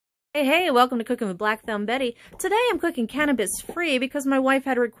Hey, welcome to Cooking with Black Thumb Betty. Today I'm cooking cannabis-free because my wife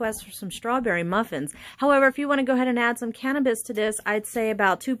had a request for some strawberry muffins. However, if you want to go ahead and add some cannabis to this, I'd say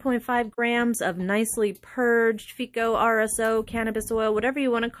about 2.5 grams of nicely purged FICO, RSO, cannabis oil, whatever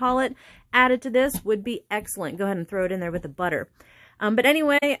you want to call it, added to this would be excellent. Go ahead and throw it in there with the butter. But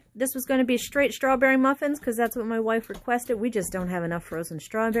anyway, this was going to be straight strawberry muffins because that's what my wife requested. We just don't have enough frozen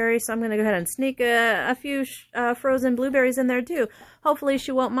strawberries, so I'm going to go ahead and sneak a few frozen blueberries in there too. Hopefully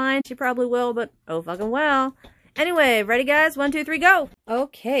she won't mind. She probably will, but oh fucking well. Anyway, ready guys? 1, 2, 3, go!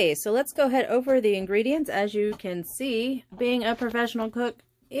 Okay, so let's go ahead over the ingredients. As you can see, being a professional cook,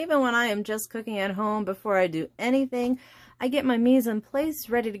 even when I am just cooking at home before I do anything, I get my mise en place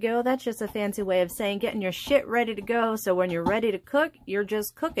ready to go. That's just a fancy way of saying getting your shit ready to go. So when you're ready to cook, you're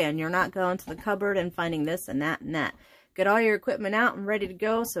just cooking. You're not going to the cupboard and finding this and that and that. Get all your equipment out and ready to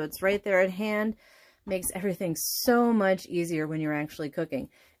go so it's right there at hand. Makes everything so much easier when you're actually cooking.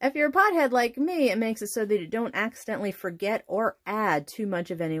 If you're a pothead like me, it makes it so that you don't accidentally forget or add too much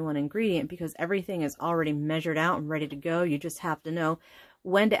of any one ingredient because everything is already measured out and ready to go. You just have to know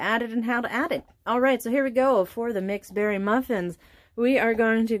when to add it and how to add it. Alright, so here we go for the mixed berry muffins. We are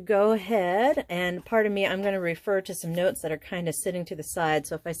going to go ahead, and pardon me, I'm going to refer to some notes that are kind of sitting to the side,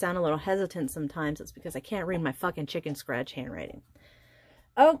 so if I sound a little hesitant sometimes, it's because I can't read my fucking chicken scratch handwriting.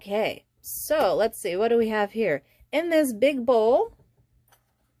 Okay, so let's see, what do we have here? In this big bowl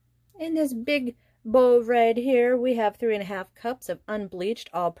right here, we have 3.5 cups of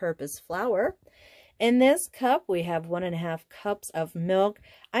unbleached all-purpose flour. In this cup, we have 1.5 cups of milk.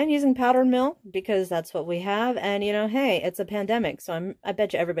 I'm using powdered milk because that's what we have. And, you know, hey, it's a pandemic, so I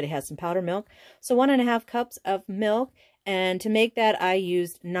bet you everybody has some powdered milk. So 1.5 cups of milk. And to make that, I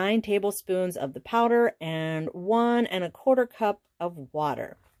used 9 tablespoons of the powder and 1.25 cup of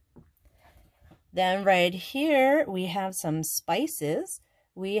water. Then right here, we have some spices.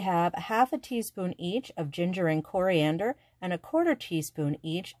 We have 1/2 teaspoon each of ginger and coriander, and 1/4 teaspoon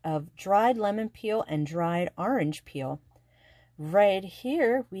each of dried lemon peel and dried orange peel. Right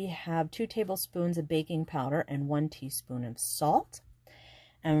here, we have 2 tablespoons of baking powder and 1 teaspoon of salt.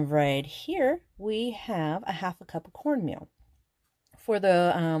 And right here, we have 1/2 cup of cornmeal. For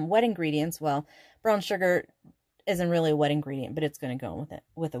the wet ingredients, well, brown sugar isn't really a wet ingredient, but it's going to go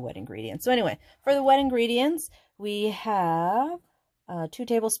with a wet ingredient. So anyway, for the wet ingredients, we have 2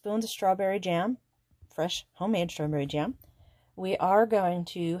 tablespoons of strawberry jam, fresh homemade strawberry jam. We are going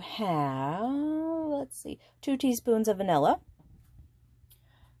to have, let's see, 2 teaspoons of vanilla.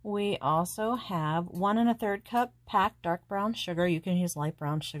 We also have 1 1/3 cup packed dark brown sugar. You can use light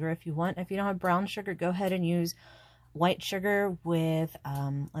brown sugar if you want. If you don't have brown sugar, go ahead and use white sugar with,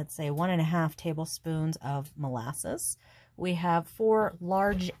 let's say, 1.5 tablespoons of molasses. We have 4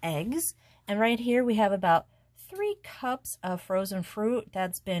 large eggs. And right here we have about 3 cups of frozen fruit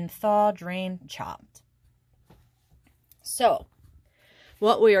that's been thawed, drained, chopped. So,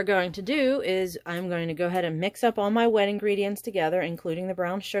 what we are going to do is I'm going to go ahead and mix up all my wet ingredients together, including the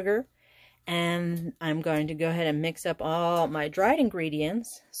brown sugar. And I'm going to go ahead and mix up all my dried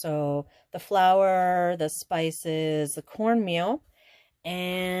ingredients. So, the flour, the spices, the cornmeal.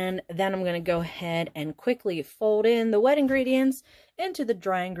 And then I'm going to go ahead and quickly fold in the wet ingredients into the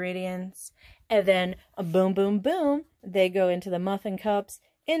dry ingredients. And then boom, boom, boom, they go into the muffin cups,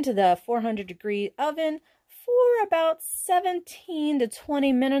 into the 400-degree oven for about 17 to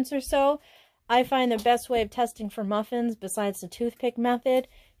 20 minutes or so. I find the best way of testing for muffins, besides the toothpick method,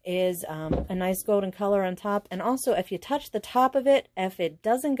 is a nice golden color on top. And also, if you touch the top of it, if it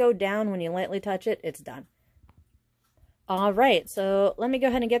doesn't go down when you lightly touch it, it's done. All right, so let me go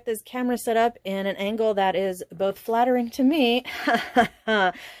ahead and get this camera set up in an angle that is both flattering to me.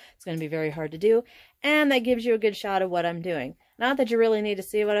 It's going to be very hard to do, and that gives you a good shot of what I'm doing. Not that you really need to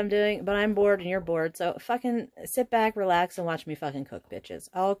see what I'm doing, but I'm bored and you're bored, so fucking sit back, relax, and watch me fucking cook, bitches.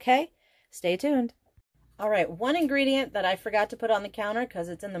 Okay? Stay tuned. Alright, one ingredient that I forgot to put on the counter because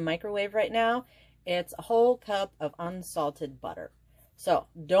it's in the microwave right now, it's a whole cup of unsalted butter. So,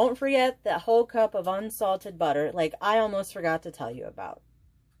 don't forget that whole cup of unsalted butter, like I almost forgot to tell you about.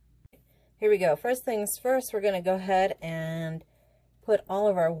 Here we go. First things first, we're going to go ahead and put all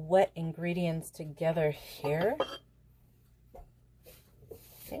of our wet ingredients together here.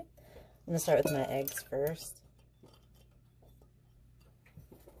 Okay, I'm going to start with my eggs first.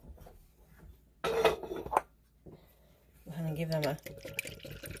 Go ahead and give them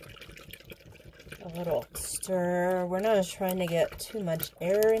a little stir. We're not trying to get too much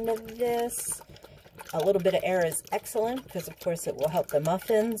air into this. A little bit of air is excellent because, of course, it will help the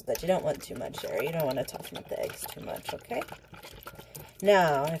muffins, but you don't want too much air. You don't want to toughen up the eggs too much, okay?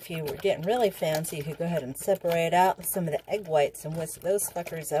 Now, if you were getting really fancy, you could go ahead and separate out some of the egg whites and whisk those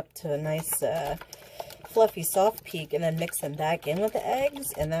fuckers up to a nice fluffy soft peak, and then mix them back in with the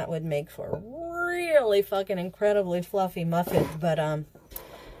eggs, and that would make for a really fucking incredibly fluffy muffin. But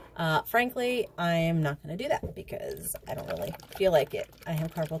frankly, I am not going to do that because I don't really feel like it. I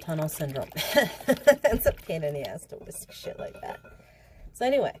have carpal tunnel syndrome. It's a pain in the ass to whisk shit like that. So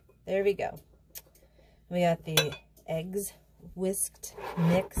anyway, there we go. We got the eggs whisked,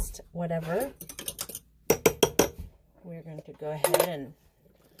 mixed, whatever. We're going to go ahead and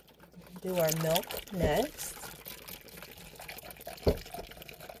do our milk next.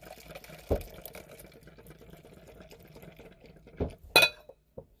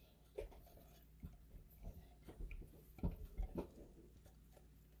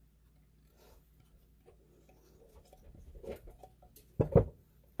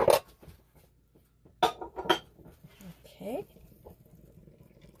 Okay.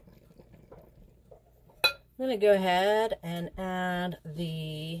 I'm going to go ahead and add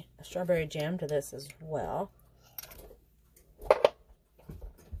the strawberry jam to this as well.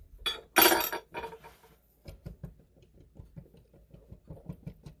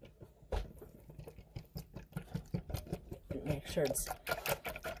 Make sure it's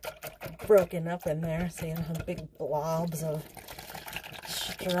broken up in there so you don't have big blobs of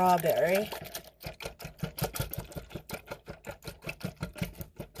strawberry.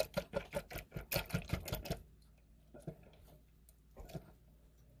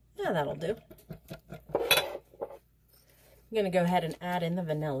 Yeah, that'll do. I'm going to go ahead and add in the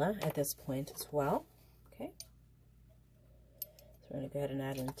vanilla at this point as well. Okay. So we're going to go ahead and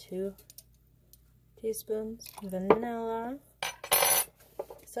add in 2 teaspoons vanilla.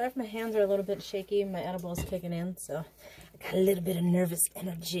 Sorry if my hands are a little bit shaky. My edible is kicking in, so I got a little bit of nervous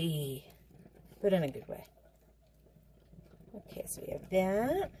energy, but in a good way. Okay, so we have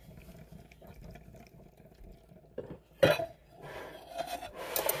that.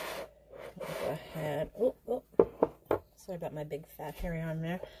 Go ahead. Oh, sorry about my big fat hairy arm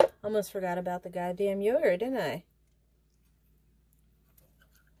there. Almost forgot about the goddamn yogurt, didn't I?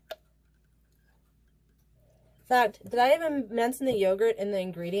 In fact, did I even mention the yogurt in the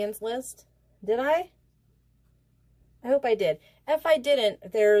ingredients list? Did I? I hope I did. If I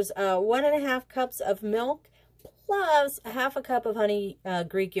didn't, there's 1.5 cups of milk plus a 1/2 cup of honey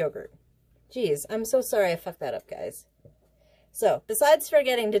Greek yogurt. Jeez, I'm so sorry I fucked that up, guys. So, besides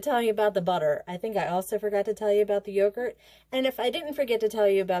forgetting to tell you about the butter, I think I also forgot to tell you about the yogurt. And if I didn't forget to tell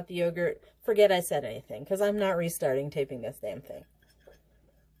you about the yogurt, forget I said anything, because I'm not restarting taping this damn thing.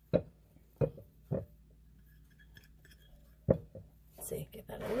 Let's see, get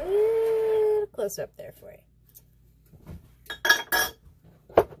that a little closer up there for you.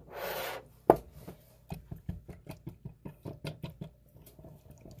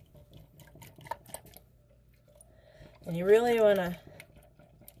 And you really want to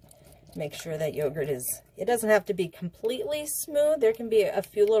make sure that yogurt is, it doesn't have to be completely smooth. There can be a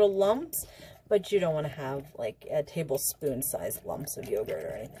few little lumps, but you don't want to have like a tablespoon sized lumps of yogurt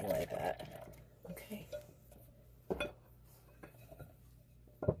or anything like that. Okay.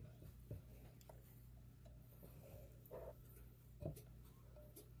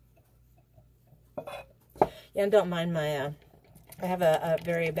 Yeah, and don't mind my, I have a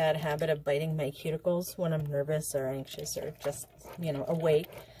very bad habit of biting my cuticles when I'm nervous or anxious or just, you know, awake.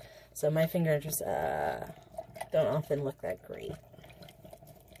 So my fingers just don't often look that great.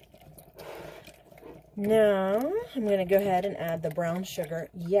 Now, I'm going to go ahead and add the brown sugar.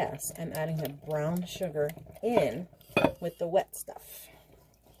 Yes, I'm adding the brown sugar in with the wet stuff.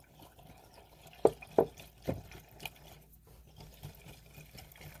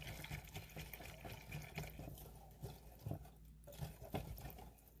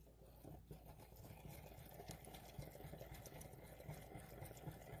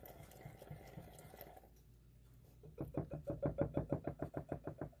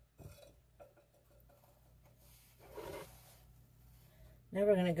 Now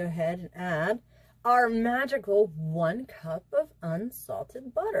we're going to go ahead and add our magical 1 cup of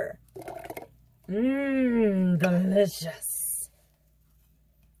unsalted butter. Mmm, delicious.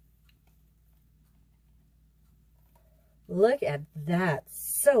 Look at that.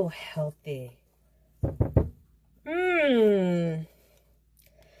 So healthy. Mmm.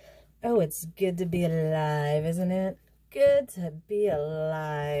 Oh, it's good to be alive, isn't it? Good to be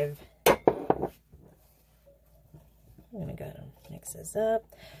alive. I'm going to go ahead and mix this up.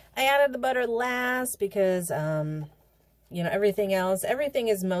 I added the butter last because, you know, everything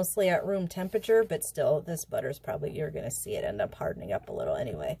is mostly at room temperature, but still, this butter's probably, you're going to see it end up hardening up a little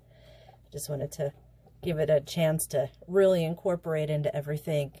anyway. Just wanted to give it a chance to really incorporate into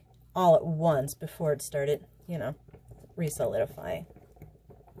everything all at once before it started, you know, re-solidifying.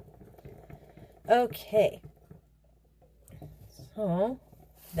 Okay, so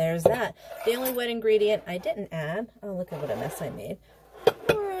there's that. The only wet ingredient I didn't add, oh, look at what a mess I made,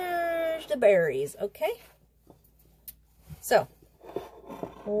 where's the berries, okay? So,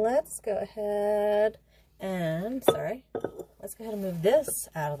 let's go ahead and, let's go ahead and move this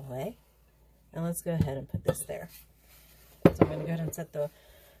out of the way, and let's go ahead and put this there. So I'm going to go ahead and set the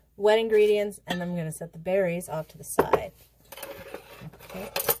wet ingredients, and then I'm going to set the berries off to the side. Okay.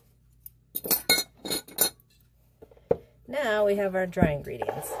 Now we have our dry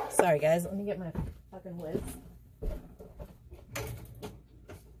ingredients. Sorry guys, let me get my fucking whisk.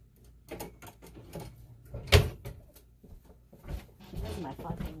 Where's my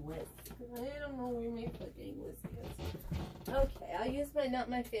fucking whisk? I don't know where my fucking whisk is. Okay, I'll use not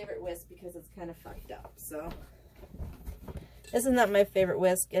my favorite whisk because it's kind of fucked up, so. This is not my favorite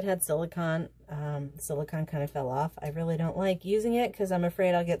whisk. It had silicone. Silicone kind of fell off. I really don't like using it because I'm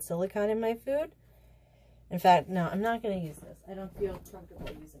afraid I'll get silicone in my food. In fact, no, I'm not going to use this. I don't feel comfortable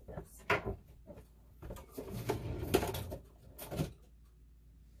using this.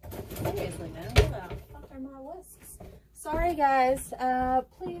 Seriously, man, what the fuck are my whisks? Sorry, guys.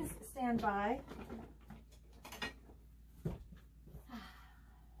 Please stand by.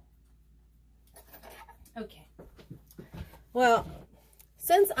 Okay. Well,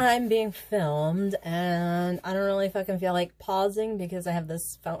 since I'm being filmed and I don't really fucking feel like pausing because I have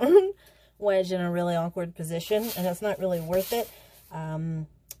this phone wedged in a really awkward position and it's not really worth it.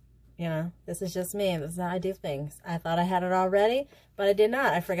 You know, this is just me. This is how I do things. I thought I had it already, but I did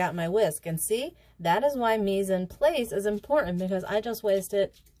not. I forgot my whisk. And see, that is why mise en place is important, because I just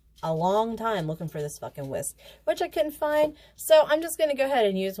wasted a long time looking for this fucking whisk, which I couldn't find. So I'm just going to go ahead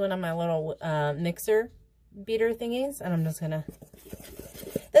and use one of my little mixer beater thingies, and I'm just going to...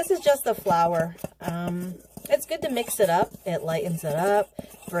 This is just the flour. It's good to mix it up. It lightens it up,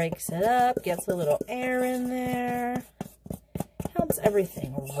 breaks it up, gets a little air in there, helps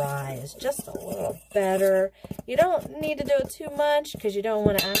everything rise just a little better. You don't need to do it too much because you don't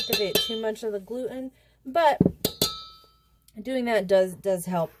want to activate too much of the gluten, but doing that does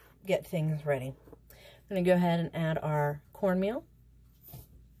help get things ready. I'm going to go ahead and add our cornmeal.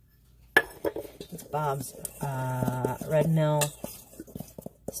 It's Bob's Red Mill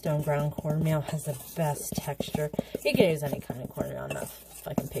stone ground cornmeal. Has the best texture. You can use any kind of cornmeal. I'm not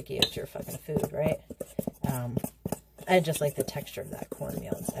fucking picky. It's your fucking food, right? I just like the texture of that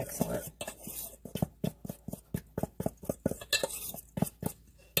cornmeal. It's excellent.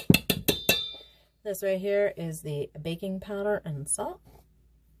 This right here is the baking powder and salt.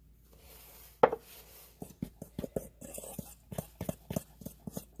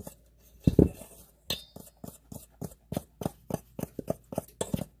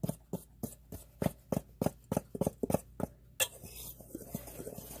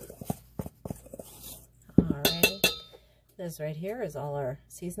 This right here is all our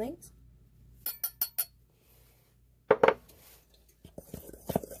seasonings. God,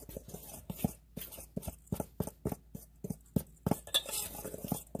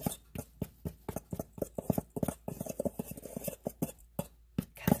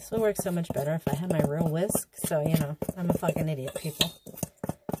 this would work so much better if I had my real whisk. So, you know, I'm a fucking idiot, people.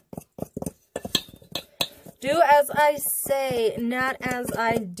 Do as I say, not as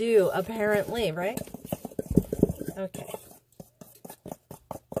I do, apparently, right? Okay.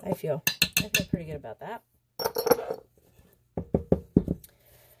 I feel pretty good about that.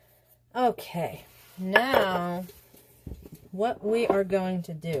 Okay, now what we are going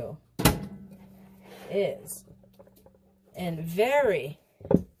to do is, and very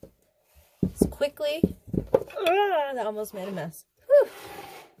quickly, that almost made a mess. Whew.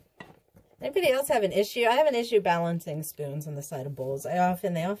 Anybody else have an issue? I have an issue balancing spoons on the side of bowls. They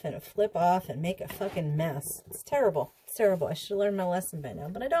often flip off and make a fucking mess. It's terrible. It's terrible. I should learn my lesson by now,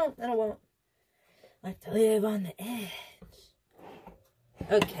 but I don't. I won't. I like to live on the edge.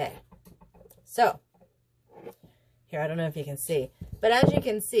 Okay. So, here, I don't know if you can see, but as you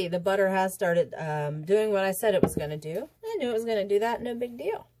can see, the butter has started doing what I said it was going to do. I knew it was going to do that. No big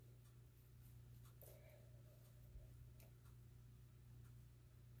deal.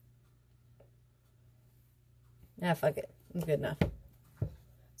 Ah, fuck it. It's good enough.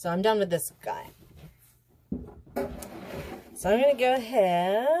 So I'm done with this guy. So I'm going to go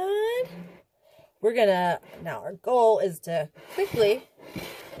ahead. Now our goal is to quickly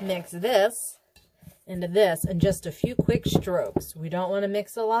mix this into this in just a few quick strokes. We don't want to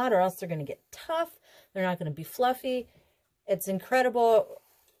mix a lot or else they're going to get tough. They're not going to be fluffy. It's incredible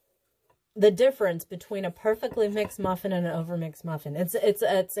the difference between a perfectly mixed muffin and an overmixed muffin.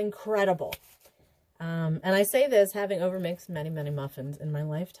 It's incredible. And I say this having overmixed many, many muffins in my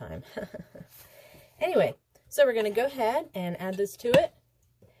lifetime. Anyway, so we're going to go ahead and add this to it.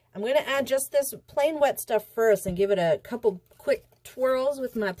 I'm going to add just this plain wet stuff first and give it a couple quick twirls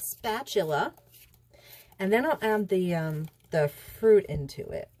with my spatula. And then I'll add the fruit into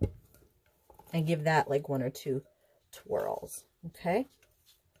it and give that like 1 or 2 twirls. Okay.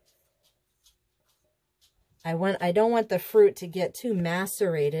 I don't want the fruit to get too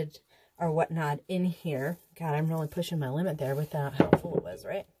macerated or whatnot in here. God, I'm really pushing my limit there with how full it was,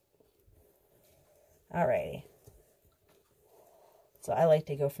 right? Alrighty. So I like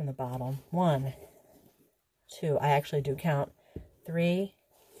to go from the bottom. 1, 2, I actually do count. 3,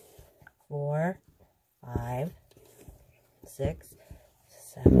 4, 5, 6,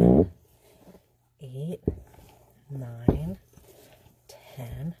 7, 8, 9,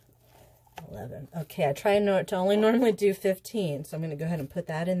 10, 11. Okay, I try to only normally do 15, so I'm going to go ahead and put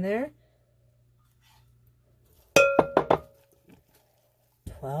that in there.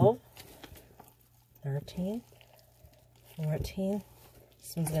 12, 13, 14.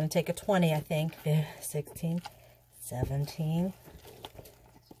 This one's going to take a 20, I think. 16, 17,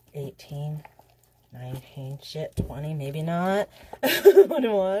 18, 19, shit, 20, maybe not.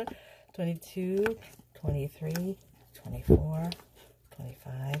 21, 22, 23, 24,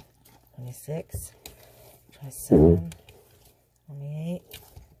 25, 26, 27, 28,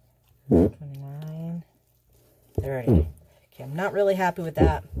 29, 30. Okay, I'm not really happy with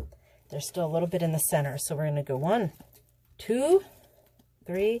that. There's still a little bit in the center, so we're going to go 1, 2,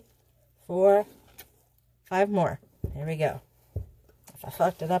 3, 4, 5 more. There we go. If I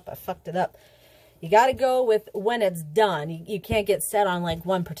fucked it up, I fucked it up. You got to go with when it's done. You can't get set on like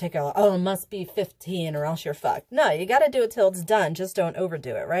one particular, oh, it must be 15 or else you're fucked. No, you got to do it till it's done. Just don't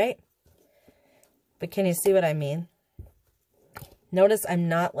overdo it, right? But can you see what I mean? Notice I'm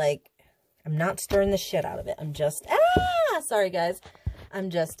not stirring the shit out of it. I'm just, sorry guys. I'm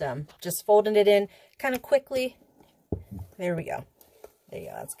just folding it in kind of quickly. There we go. There you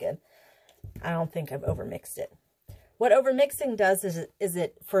go. That's good. I don't think I've overmixed it. What overmixing does is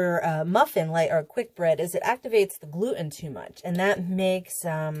it for muffin like or quick bread is it activates the gluten too much, and that makes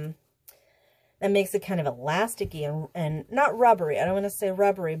it kind of elasticy and not rubbery. I don't want to say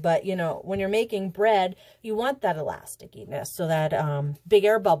rubbery, but you know, when you're making bread, you want that elasticness so that big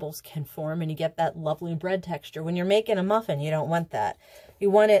air bubbles can form and you get that lovely bread texture. When you're making a muffin, you don't want that. You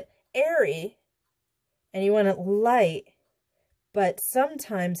want it airy and you want it light, but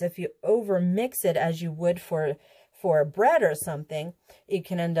sometimes if you overmix it as you would for bread or something, you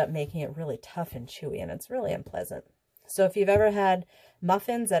can end up making it really tough and chewy, and it's really unpleasant. So if you've ever had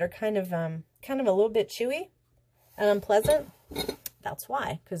muffins that are kind of a little bit chewy and unpleasant, that's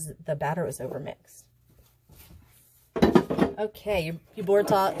why, because the batter was overmixed. Okay, you bored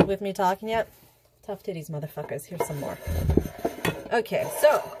with me talking yet? Tough titties, motherfuckers. Here's some more. Okay,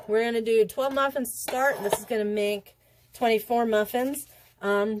 so we're going to do 12 muffins to start. This is going to make 24 muffins.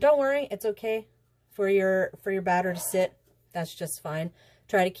 Don't worry, it's okay for your batter to sit. That's just fine.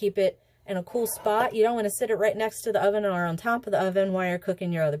 Try to keep it in a cool spot. You don't want to sit it right next to the oven or on top of the oven while you're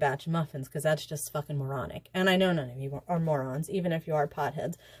cooking your other batch of muffins, because that's just fucking moronic. And I know none of you are morons, even if you are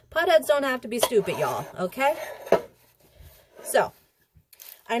potheads. Potheads don't have to be stupid, y'all, okay? So,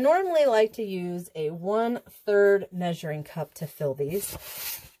 I normally like to use a 1/3 measuring cup to fill these,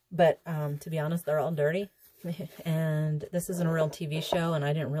 but to be honest, they're all dirty. And this isn't a real TV show, and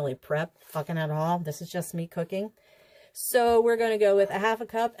I didn't really prep fucking at all. This is just me cooking. So we're going to go with a 1/2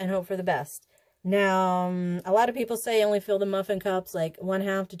 cup and hope for the best. Now, a lot of people say only fill the muffin cups like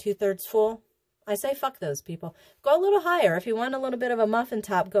 1/2 to 2/3 full. I say fuck those people. Go a little higher. If you want a little bit of a muffin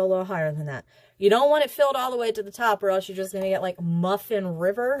top, go a little higher than that. You don't want it filled all the way to the top, or else you're just going to get like muffin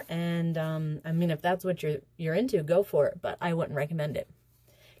river. And I mean, if that's what you're into, go for it. But I wouldn't recommend it.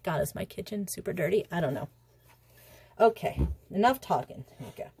 God, is my kitchen super dirty? I don't know. Okay, enough talking.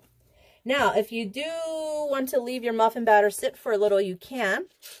 Okay. Now, if you do want to leave your muffin batter sit for a little, you can.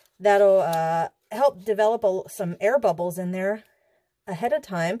 That'll help develop some air bubbles in there ahead of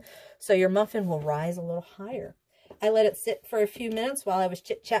time, so your muffin will rise a little higher. I let it sit for a few minutes while I was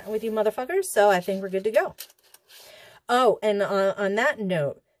chit-chatting with you motherfuckers, so I think we're good to go. Oh, and on that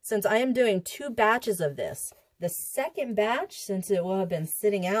note, since I am doing 2 batches of this, the second batch, since it will have been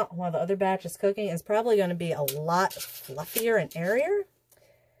sitting out while the other batch is cooking, is probably going to be a lot fluffier and airier.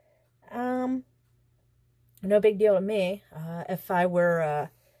 No big deal to me. If I were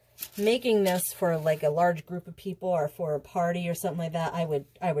making this for like a large group of people or for a party or something like that, I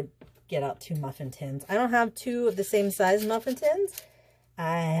would get out 2 muffin tins. I don't have 2 of the same size muffin tins,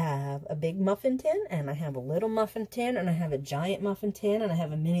 I have a big muffin tin, and I have a little muffin tin, and I have a giant muffin tin, and I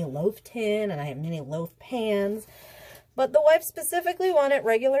have a mini loaf tin, and I have mini loaf pans. But the wife specifically wanted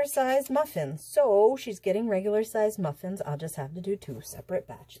regular sized muffins, so she's getting regular sized muffins. I'll just have to do 2 separate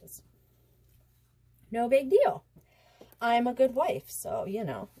batches. No big deal. I'm a good wife, so, you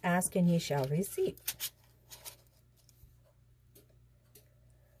know, ask and ye shall receive.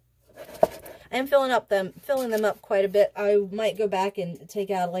 I am filling them up quite a bit. I might go back and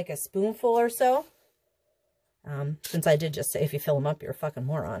take out like a spoonful or so. Since I did just say if you fill them up, you're a fucking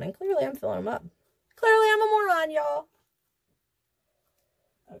moron. And clearly I'm filling them up. Clearly I'm a moron, y'all.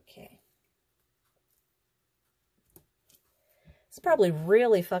 Okay. It's probably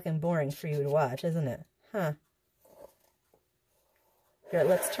really fucking boring for you to watch, isn't it? Huh. Here,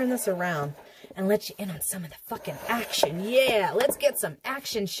 let's turn this around and let you in on some of the fucking action. Yeah, let's get some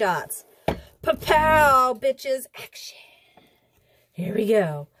action shots. Pa-pow, bitches. Action. Here we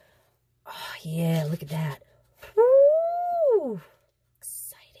go. Oh, yeah, look at that. Woo!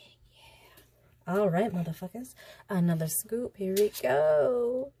 Exciting, yeah. All right, motherfuckers. Another scoop. Here we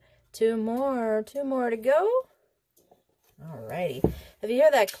go. 2 more. 2 more to go. Alrighty. If you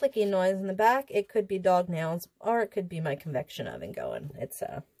hear that clicking noise in the back, it could be dog nails, or it could be my convection oven going. It's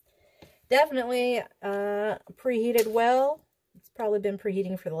definitely preheated well. It's probably been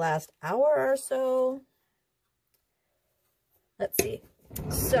preheating for the last hour or so. Let's see.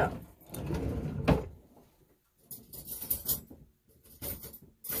 So,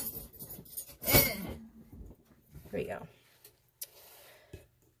 here we go.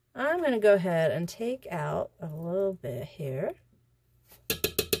 I'm going to go ahead and take out a little bit here.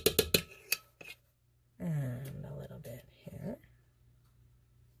 And a little bit here.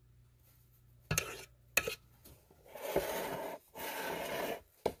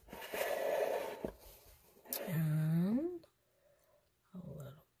 And a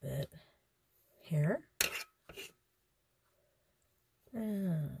little bit here.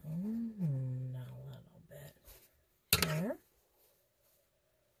 And a little bit here.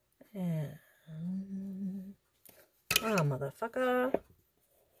 And motherfucker.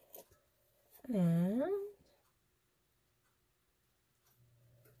 And a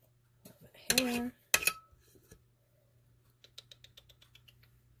little bit here.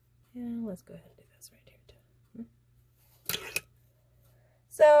 And let's go ahead and do this right here too.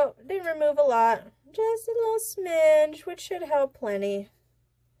 So, didn't remove a lot, just a little smidge, which should help plenty.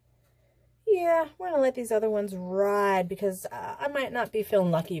 Yeah, we're going to let these other ones ride because I might not be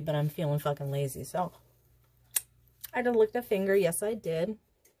feeling lucky, but I'm feeling fucking lazy. So, I did lick the finger. Yes, I did.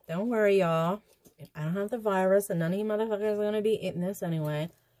 Don't worry, y'all. I don't have the virus, and none of you motherfuckers are going to be eating this anyway,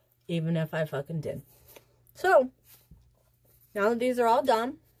 even if I fucking did. So, now that these are all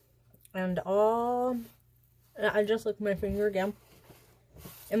done, and I just licked my finger again,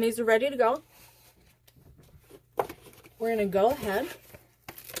 and these are ready to go, we're going to go ahead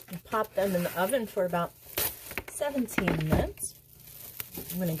and pop them in the oven for about 17 minutes.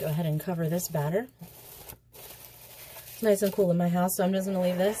 I'm going to go ahead and cover this batter. It's nice and cool in my house, so I'm just going to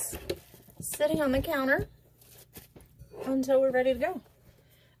leave this sitting on the counter until we're ready to go.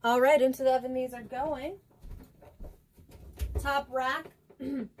 All right, into the oven these are going. Top rack,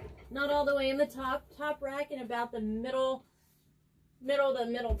 not all the way in the top rack, in about the middle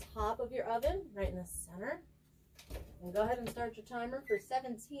top of your oven, right in the center. And go ahead and start your timer for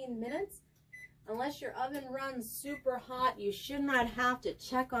 17 minutes. Unless your oven runs super hot, you should not have to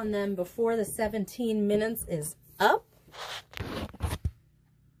check on them before the 17 minutes is up.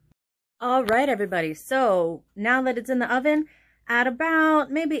 All right, everybody. So now that it's in the oven, at about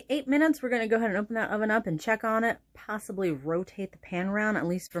maybe 8 minutes, we're going to go ahead and open that oven up and check on it. Possibly rotate the pan around. At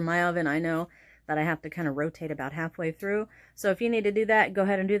least for my oven, I know that I have to kind of rotate about halfway through. So if you need to do that, go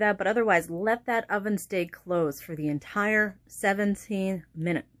ahead and do that. But otherwise, let that oven stay closed for the entire 17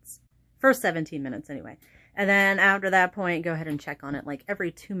 minutes. First 17 minutes anyway. And then after that point, go ahead and check on it like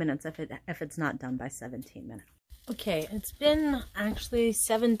every 2 minutes if it's not done by 17 minutes. Okay, it's been actually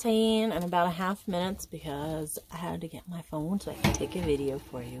 17 and about a half minutes because I had to get my phone so I can take a video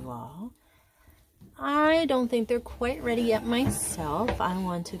for you all. I don't think they're quite ready yet myself. I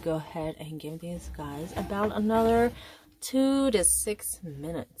want to go ahead and give these guys about another 2 to 6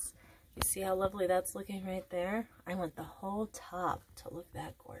 minutes. You see how lovely that's looking right there? I want the whole top to look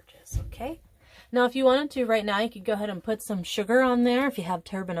that gorgeous, okay? Now, if you wanted to right now, you could go ahead and put some sugar on there. If you have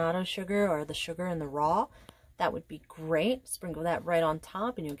turbinado sugar or the sugar in the raw, that would be great. Sprinkle that right on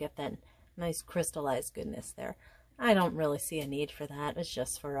top and you'll get that nice crystallized goodness there. I don't really see a need for that. It's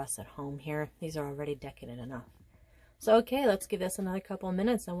just for us at home here. These are already decadent enough. So, okay, let's give this another couple of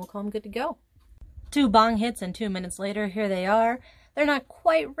minutes and we'll call them good to go. 2 bong hits and 2 minutes later, here they are. They're not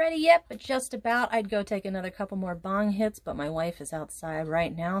quite ready yet, but just about. I'd go take another couple more bong hits, but my wife is outside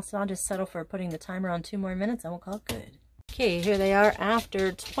right now, so I'll just settle for putting the timer on 2 more minutes and we'll call it good. Okay, here they are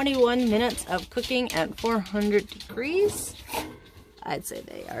after 21 minutes of cooking at 400 degrees. I'd say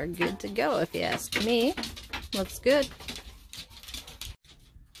they are good to go if you ask me. Looks good.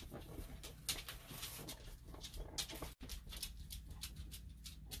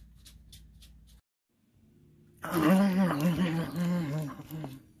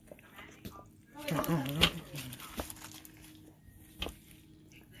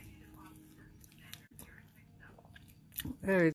 Very